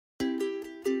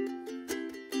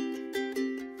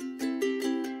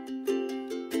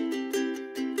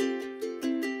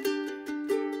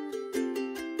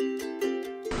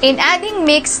In adding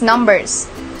mixed numbers,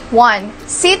 1.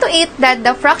 See to it that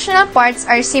the fractional parts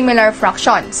are similar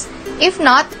fractions. If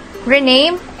not,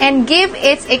 rename and give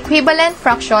its equivalent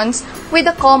fractions with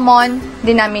a common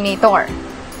denominator.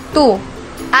 2.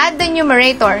 Add the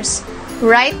numerators.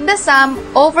 Write the sum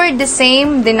over the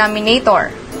same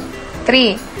denominator.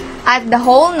 3. Add the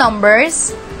whole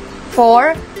numbers.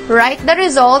 4. Write the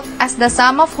result as the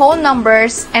sum of whole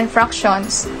numbers and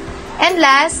fractions. And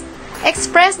last,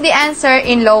 express the answer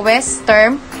in lowest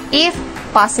term if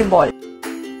possible.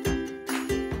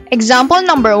 Example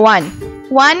number 1.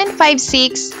 1 and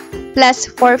 5/6 plus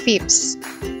 4/5.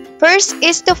 First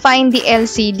is to find the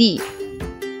LCD.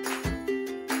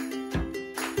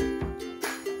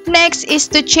 Next is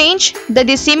to change the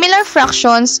dissimilar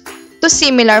fractions to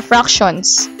similar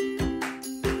fractions.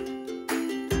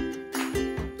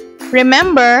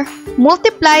 Remember,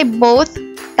 multiply both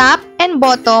top and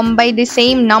bottom by the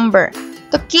same number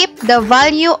to keep the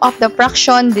value of the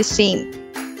fraction the same.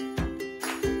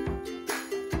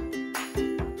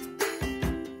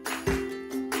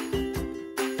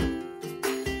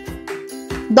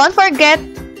 Don't forget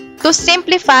to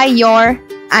simplify your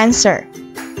answer.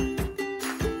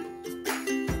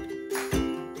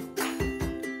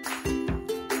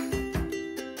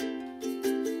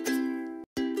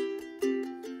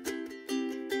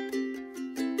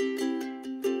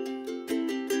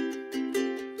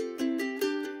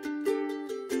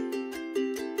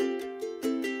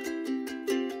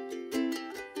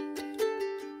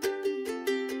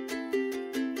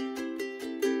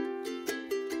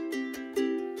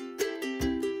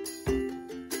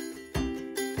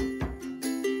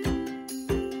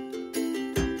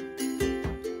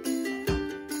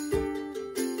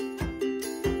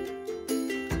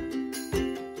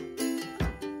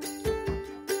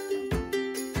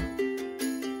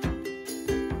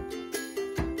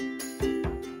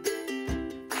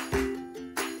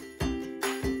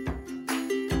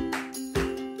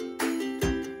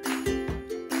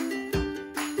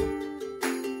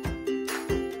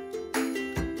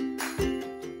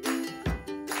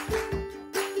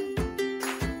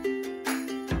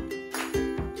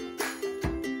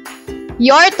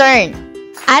 Your turn.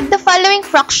 Add the following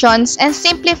fractions and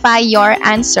simplify your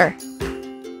answer.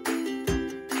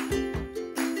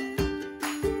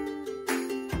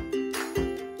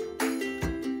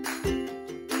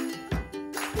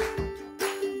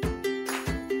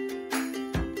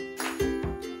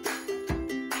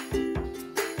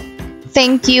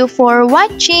 Thank you for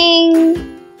watching.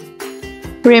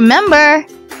 Remember,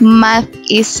 math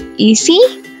is easy,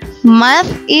 math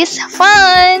is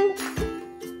fun.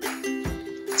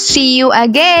 See you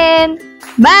again.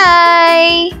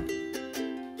 Bye!